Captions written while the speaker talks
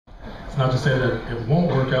It's not to say that it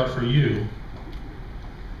won't work out for you,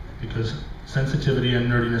 because sensitivity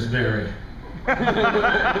and nerdiness vary.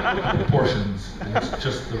 Proportions. And it's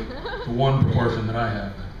just the one proportion that I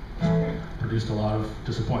have that produced a lot of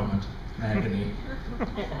disappointment, agony.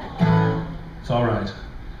 It's all right.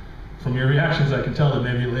 From your reactions, I can tell that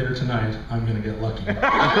maybe later tonight I'm going to get lucky.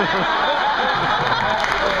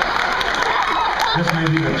 This may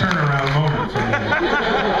be the turnaround moment for me.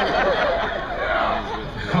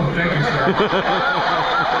 Oh, thank you, sir.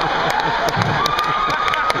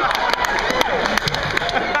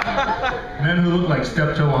 Men who look like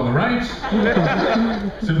Steptoe on the right,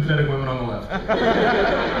 sympathetic women on the left. You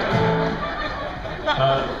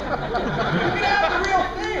can have the real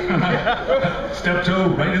thing! Steptoe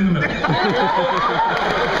right in the middle.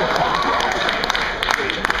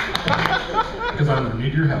 Because I'm going to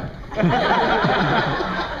need your help. Can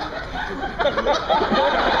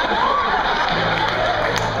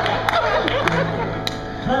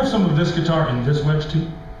I have some of this guitar in this wedge too?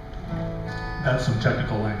 That's some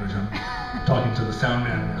technical language. I'm talking to the sound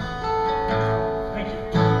man now. Thank you.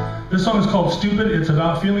 This song is called Stupid. It's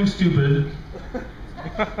about feeling stupid.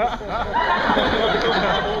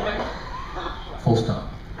 Full stop.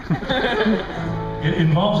 It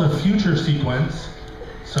involves a future sequence,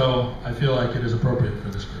 so I feel like it is appropriate for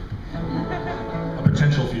this group. A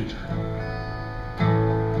potential future.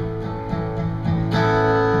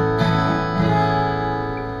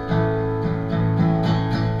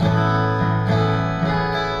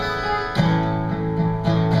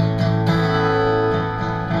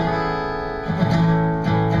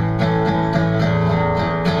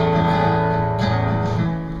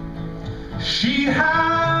 She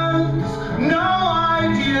has no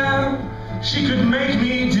idea she could make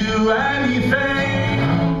me do anything.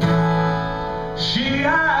 She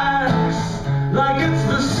acts like it's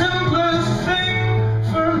the simplest thing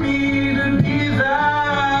for me to be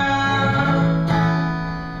there.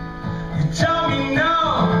 You tell me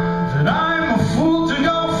now that I'm a fool to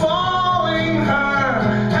go following her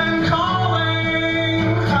and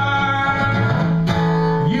calling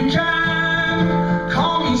her. You can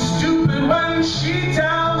call me stupid when she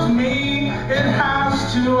tells me it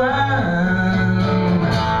has to end.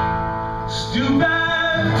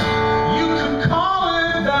 Stupid, you could call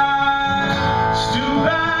it that.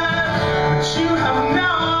 Stupid, but you have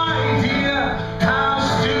no idea how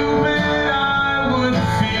stupid I would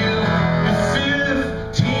feel if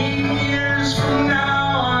 15 years from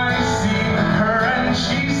now I see her and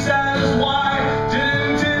she says, why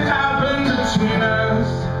didn't it happen between us?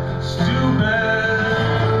 Stupid.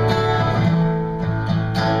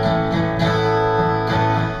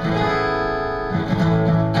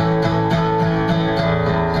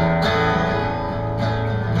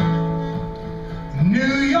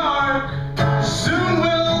 New York soon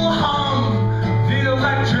will hum. The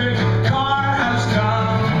electric car has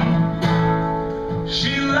come.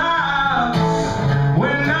 She laughs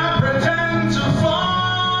when I pretend to fall.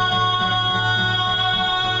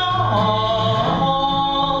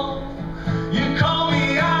 You call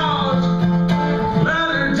me out,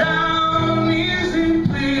 let her down easy,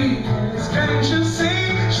 please. Can't you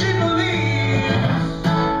see she believes?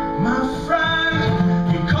 My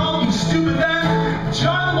friend, you call me stupid then, but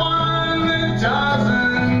you're the one that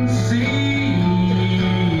doesn't see.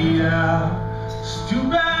 Yeah.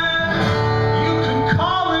 Stupid, you could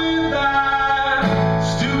call it that.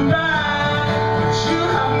 Stupid, but you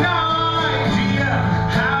have no idea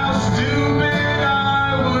how stupid I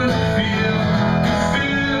would feel if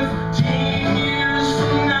 15 years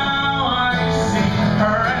from now I see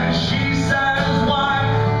her and she says, why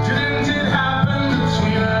didn't it happen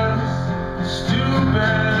between us?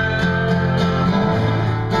 Stupid.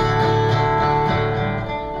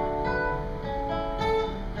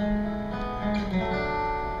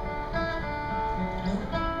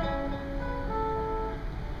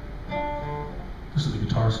 This is the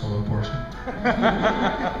guitar solo portion.